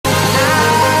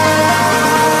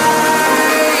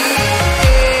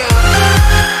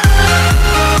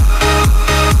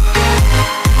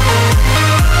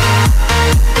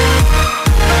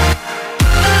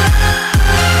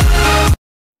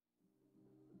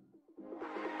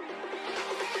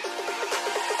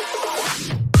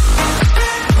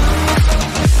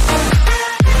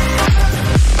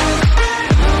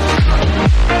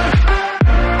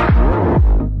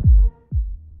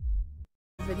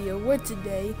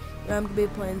today I'm going to be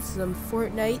playing some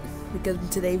Fortnite because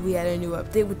today we had a new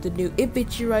update with the new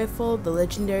Infantry rifle, the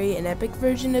legendary and epic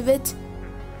version of it.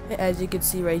 As you can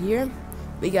see right here,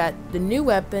 we got the new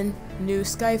weapon, new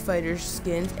Skyfighter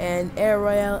skins, and Air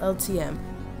Royale LTM.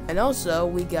 And also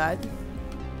we got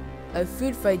a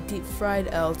food fight deep fried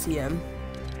LTM.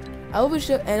 I will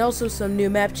show, and also some new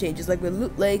map changes, like with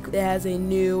Loot Lake. It has a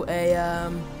new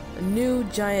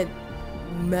giant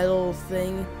metal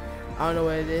thing. I don't know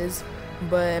what it is,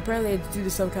 but apparently it's due to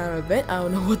some kind of event. I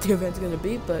don't know what the event's gonna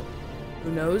be, but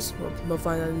who knows? We'll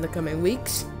find out in the coming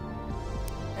weeks.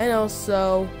 And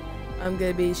also, I'm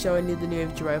gonna be showing you the new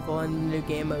infantry rifle and the new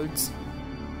game modes.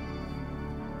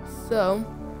 So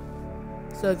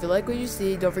if you like what you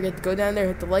see, don't forget to go down there,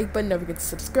 hit the like button, don't forget to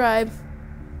subscribe,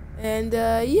 and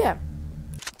yeah.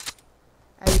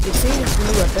 As you can see, it's the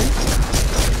new weapon.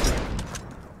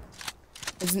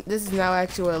 This is now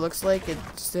actually what it looks like.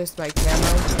 It's just my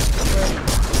camo.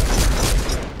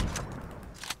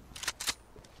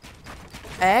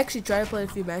 I actually tried to play a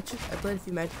few matches. I played a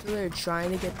few matches earlier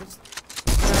trying to get this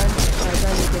done.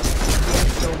 Trying to get the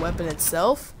actual weapon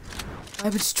itself.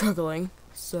 I've been struggling,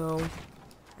 so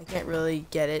I can't really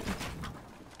get it.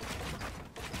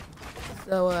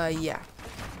 So yeah.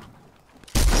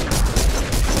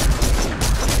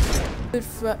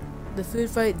 The food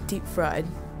fight deep fried.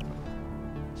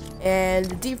 And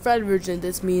the deep fried version,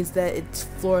 this means that its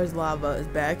floor is lava is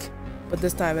back, but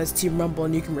this time as Team Rumble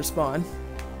and you can respawn.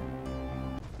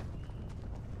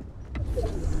 I'm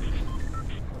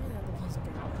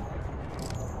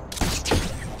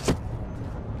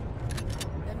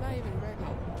not even ready.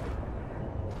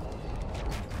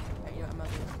 Hey, you know, I'm not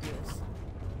gonna do this.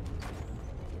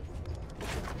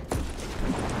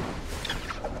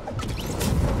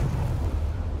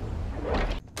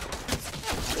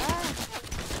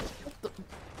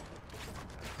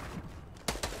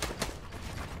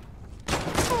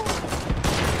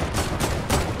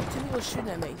 Shooting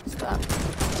at me. Stop.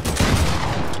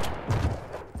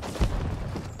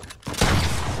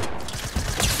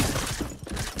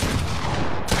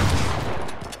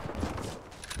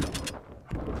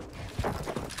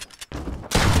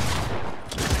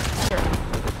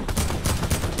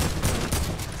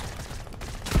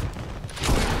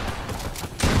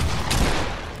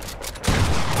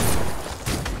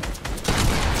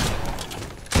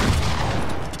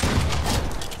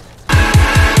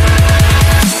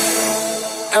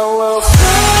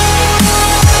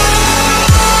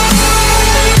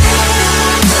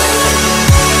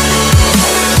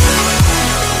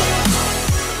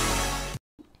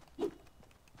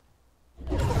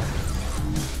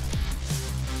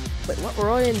 Wait, what? We're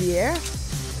all in the air?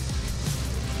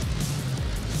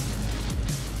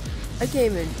 I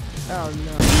came in. Oh no.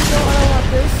 No, I don't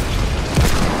want this.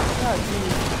 Oh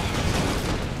jeez.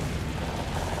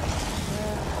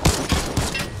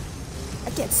 I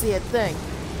can't see a thing.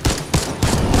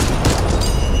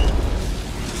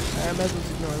 I might as well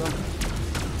just ignore them.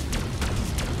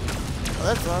 Oh,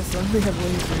 that's awesome. We have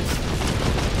lasers.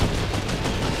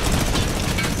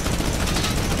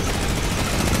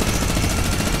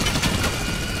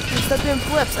 Stop doing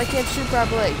flips. I can't shoot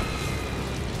properly.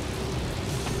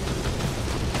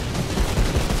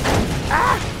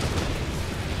 Ah!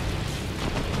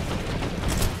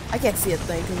 I can't see a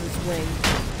thing because it's wing.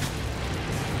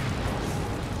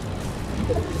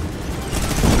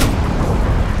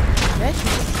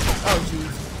 Oh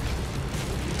jeez.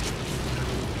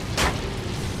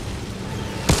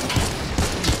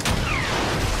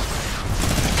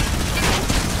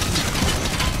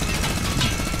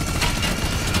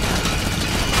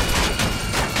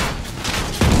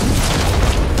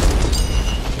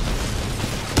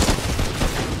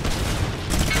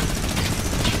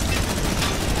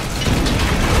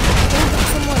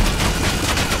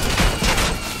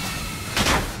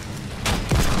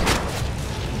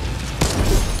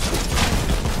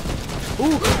 Ooh,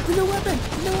 the new weapon!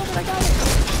 The new weapon, I got it!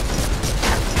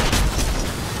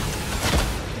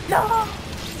 No!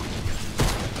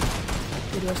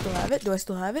 Okay, do I still have it? Do I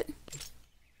still have it?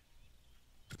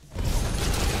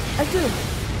 I do!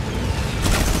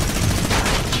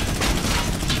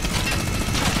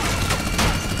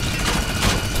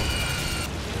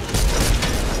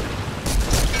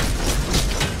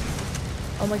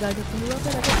 Oh my god, I got the new weapon!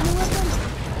 I got the new weapon!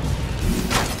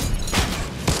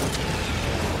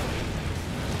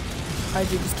 I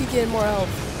do, just keep getting more health.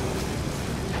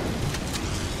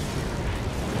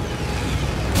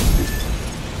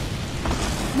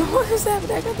 What is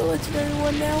happening? I got the legendary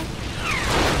one now.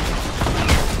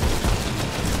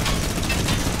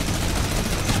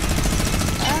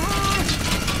 Ah!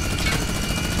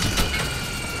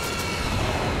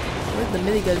 The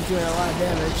minigun's doing a lot of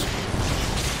damage.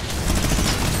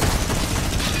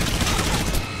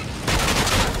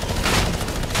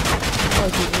 Oh,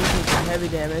 it's doing some heavy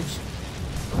damage.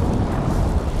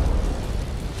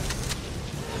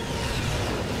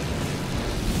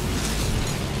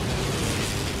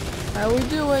 How are we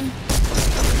doing?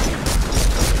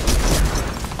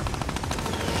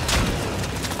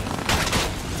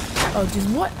 Oh, just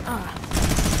what? Ah.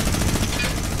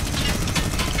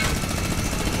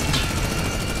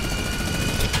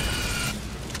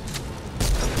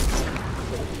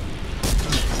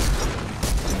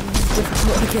 It's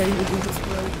difficult. I can't even do this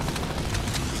right.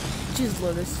 Jeez,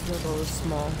 Lord, this is a little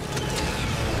small.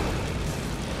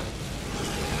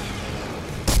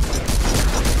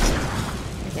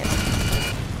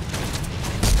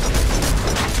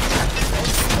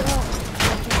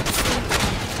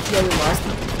 Yeah, we lost.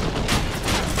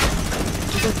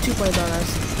 There's like 2 points on us.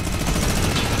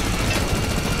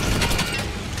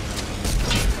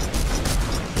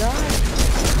 God.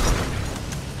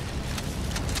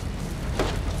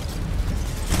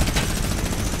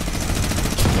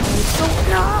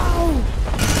 No!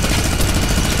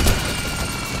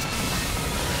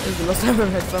 This is the most I've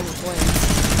ever had fun with planes.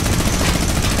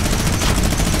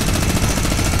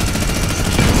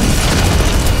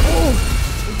 Oh!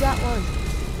 We got one.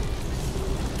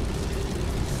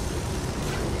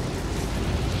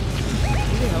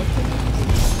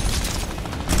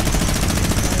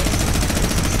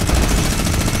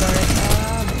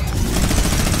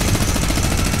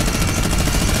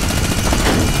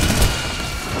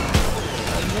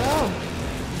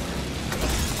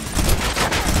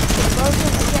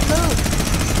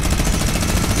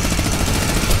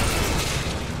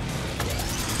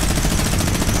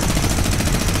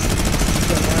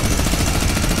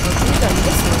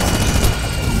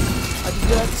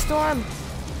 Storm!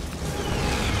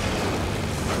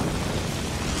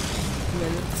 And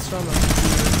then it's the storm up.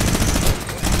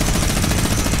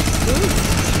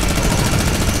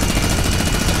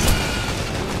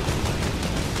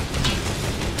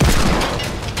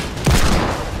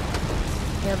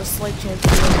 We have a slight chance of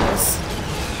doing this.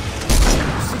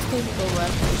 16 people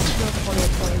left. There's still plenty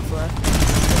of planes left.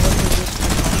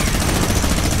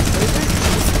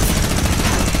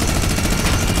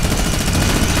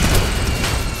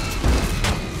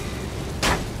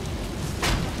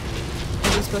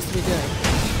 Supposed to be doing.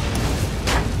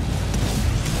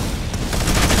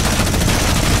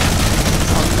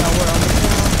 Oh no, we're almost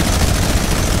down.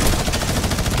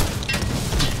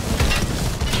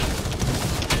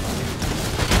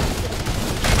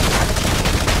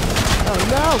 Oh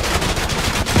no!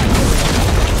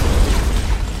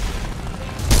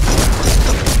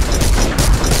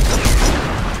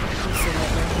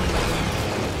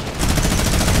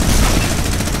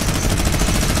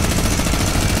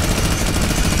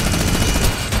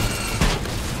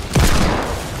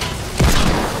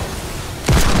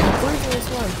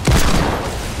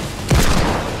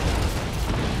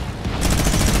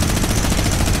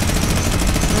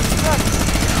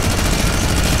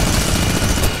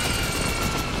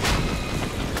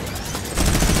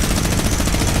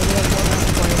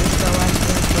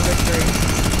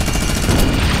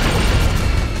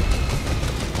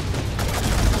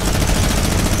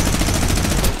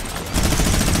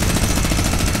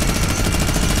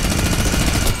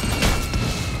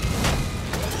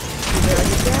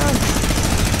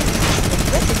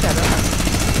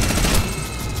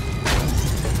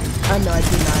 Oh no, I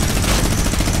do not.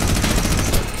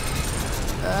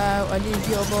 I need a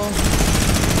heal ball.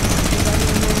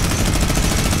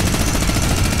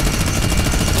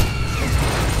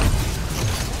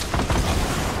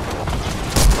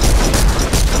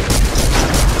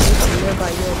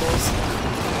 Nearby heal balls.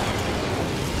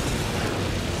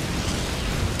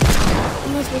 What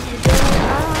am I supposed to be doing?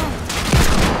 Ah!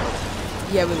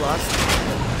 Yeah, we lost.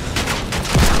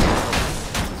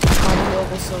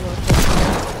 Healable so much.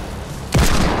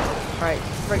 Alright,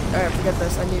 forget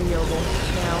this. I need a healable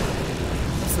now.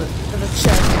 There's a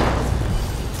chest.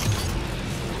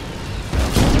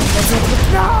 That's it.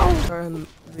 No! Star on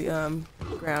the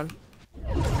ground.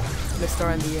 The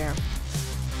star in the air.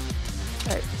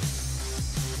 Alright.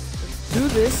 Let's do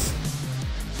this.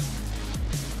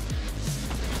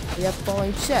 We have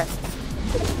falling chests.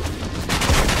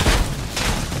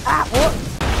 Ah! What?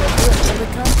 Don't do it for the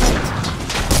content.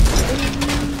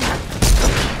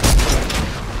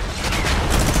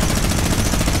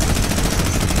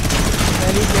 I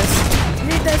need this. I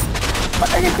need this. But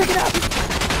I didn't pick it up.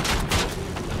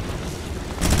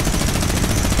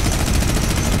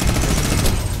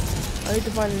 I need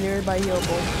to find a nearby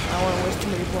healable. I don't want to waste too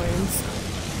many points.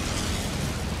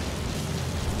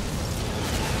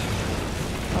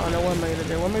 no, what am I gonna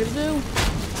do? What am I gonna do?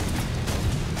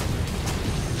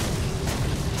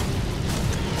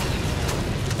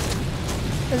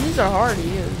 And these are hard to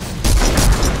use.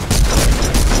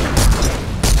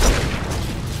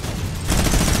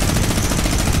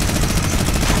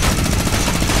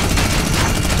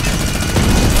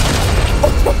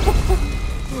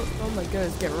 Oh my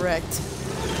goodness, get wrecked.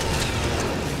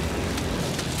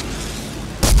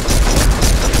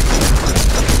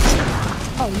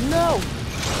 Oh no!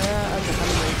 I'm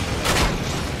hungry.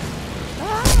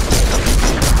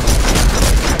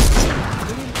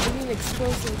 We need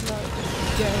explosives, not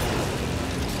death.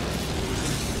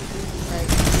 Right.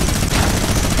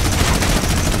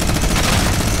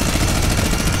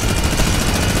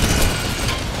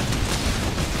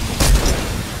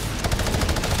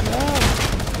 No!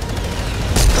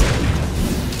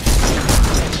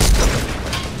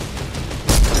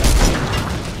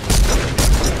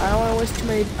 I don't want to waste too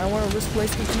many. I want to risk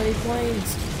wasting too many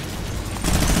planes.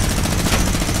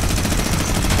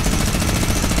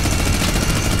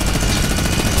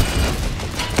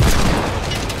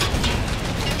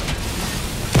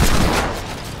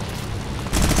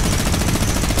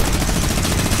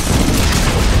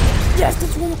 Yes,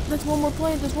 that's one more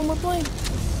plane. There's one more plane.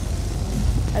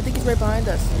 I think he's right behind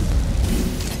us.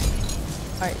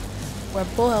 All right, we're at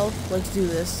full health. Let's do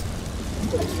this.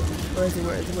 Where is he?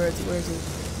 Where is he? Where is he? Where is he?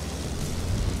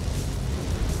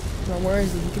 Come on, where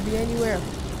is he? He could be anywhere.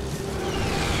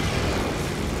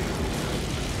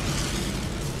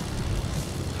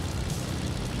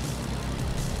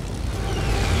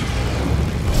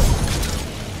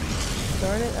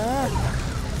 Darn it. Ah!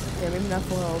 Yeah, maybe not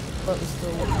full health, but we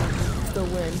still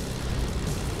win.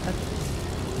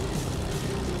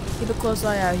 Keep a close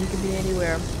eye out. He could be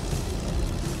anywhere.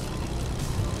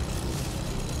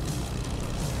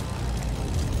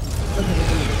 Look at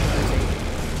the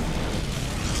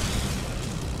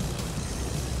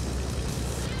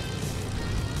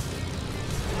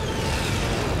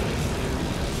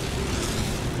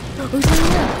who's in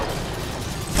here?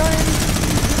 Darn it!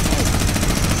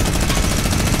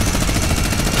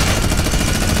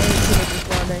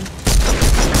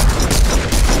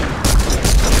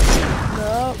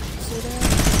 No, sit down.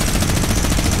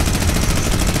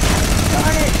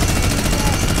 Darn it!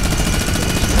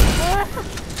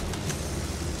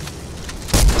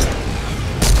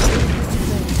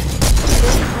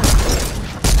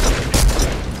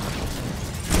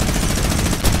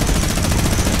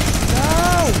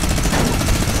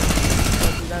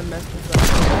 I messed this up so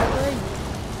badly.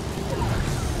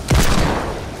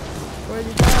 Where's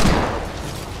he gone?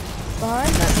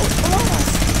 Behind us? Oh, below us!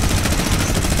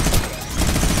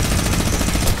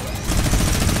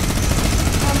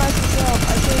 How am I to go?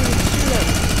 I can't even shoot him.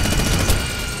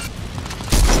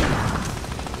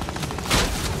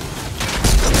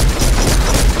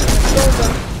 Let's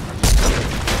go,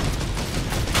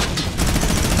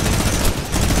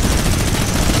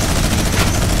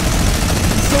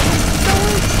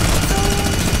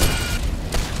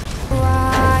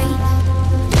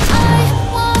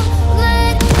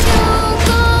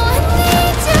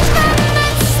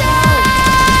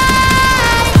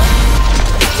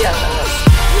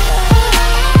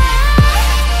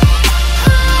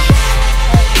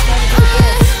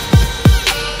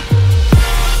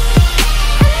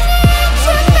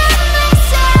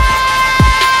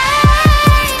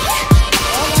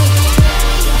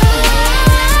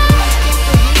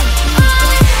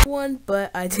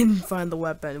 but I didn't find the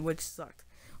weapon, which sucked.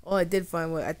 All I did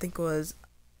find, what I think was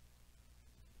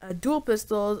a dual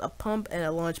pistols, a pump, and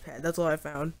a launch pad. That's all I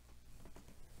found.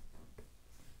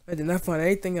 I did not find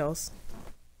anything else.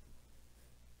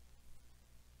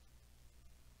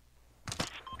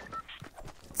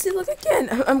 See, look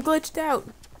again. I'm glitched out.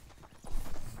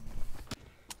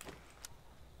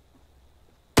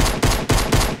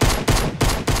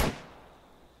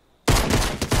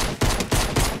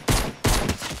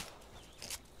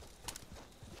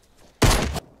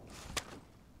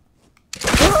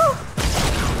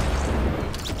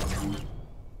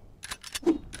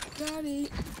 Daddy.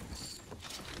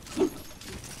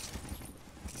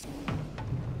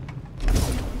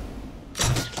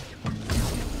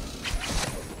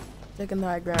 Taking the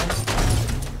high ground.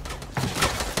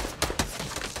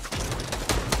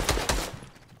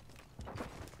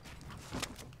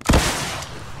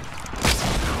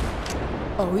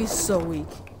 Oh, he's so weak.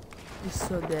 He's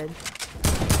so dead.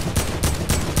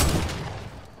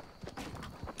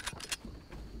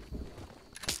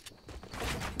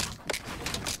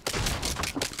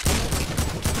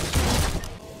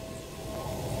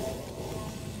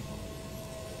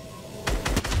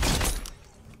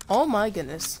 Oh my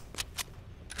goodness.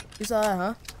 You saw that,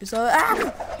 huh? You saw that?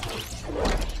 Ah!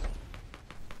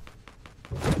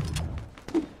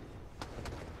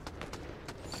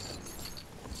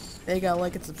 They gotta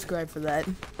like and subscribe for that,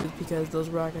 just because those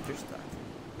rockets are stuck.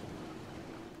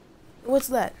 What's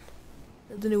that?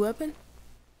 Is it a new weapon?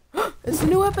 It's a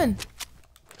new weapon!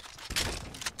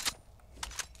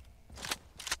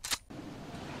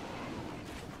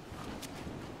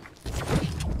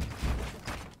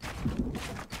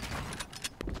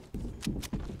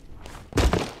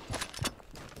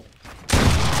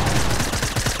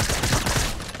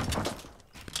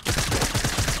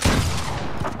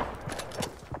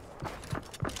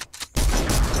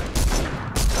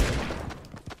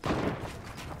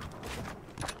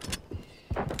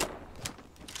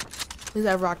 Does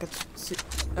that rockets?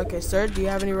 Okay, sir, do you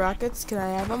have any rockets? Can I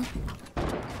have them?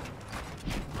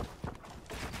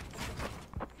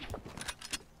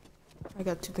 I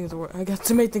got too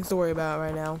many things to worry about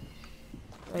right now.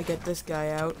 I get this guy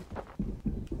out.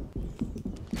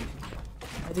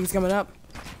 I think he's coming up.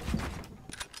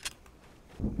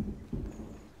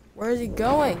 Where is he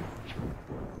going?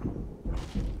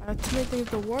 I have too many things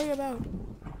to worry about.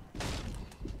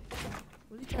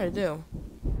 What are you trying to do?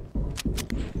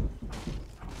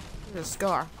 There's a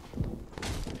scar.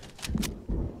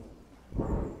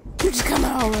 You just come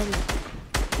out already.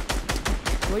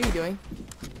 What are you doing?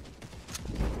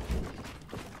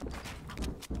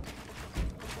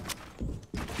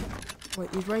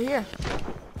 Wait, he's right here.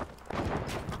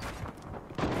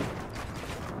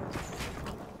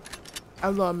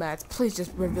 Outlaw Matt, please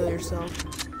just reveal yourself.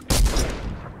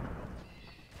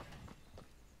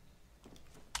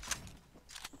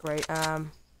 Great,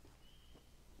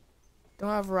 don't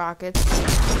have rockets.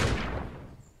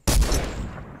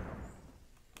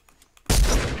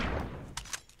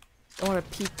 Don't want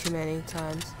to peek too many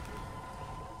times.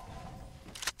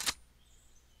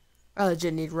 I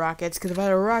legit need rockets, because if I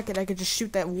had a rocket, I could just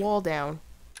shoot that wall down.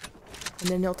 And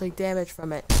then he'll take damage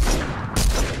from it.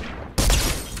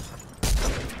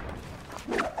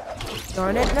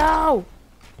 Darn it, no!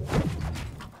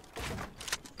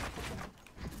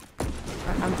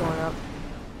 I'm going up.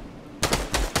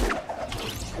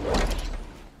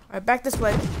 Alright, back this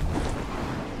way.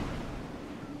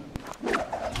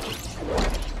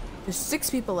 There's 6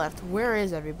 people left. Where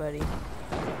is everybody?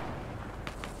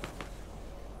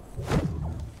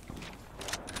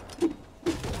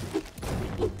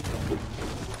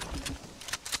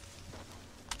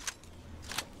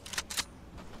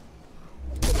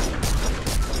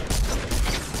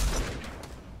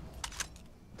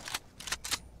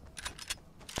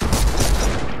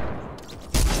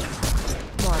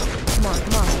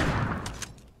 Come on.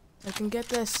 I can get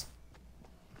this.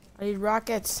 I need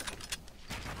rockets.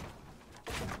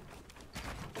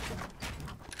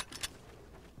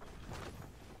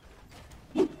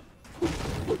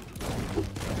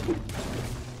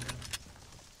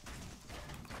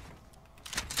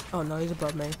 Oh no, he's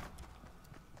above me.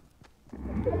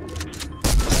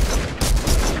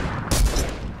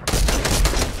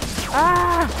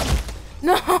 Ah!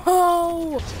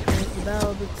 No! The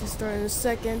battle will start in a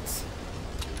second.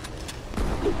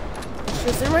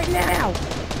 Just right now!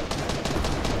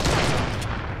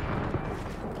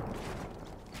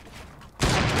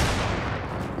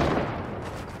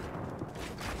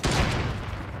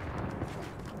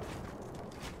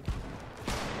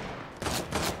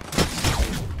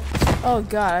 Oh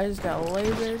god, I just got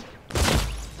lasered.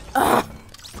 Ugh.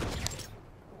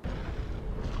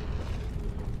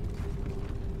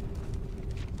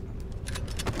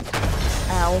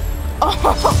 Ow.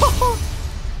 Oh!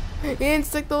 He didn't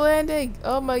stick the landing!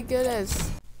 Oh my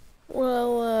goodness.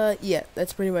 Well, yeah,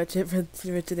 that's pretty much it for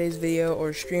today's video,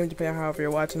 or stream, depending on however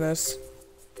you're watching this.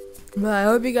 But I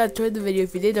hope you guys enjoyed the video.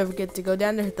 If you did, don't forget to go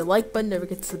down there, hit the like button, don't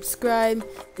forget to subscribe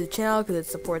to the channel, because it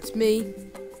supports me.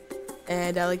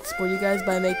 And I like to support you guys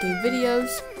by making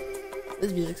videos.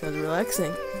 This music sounds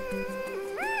relaxing.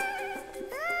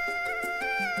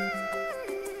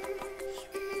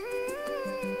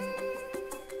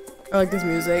 I like this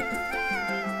music.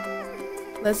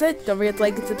 That's it. Don't forget to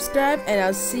like and subscribe, and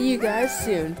I'll see you guys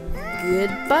soon.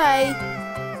 Goodbye.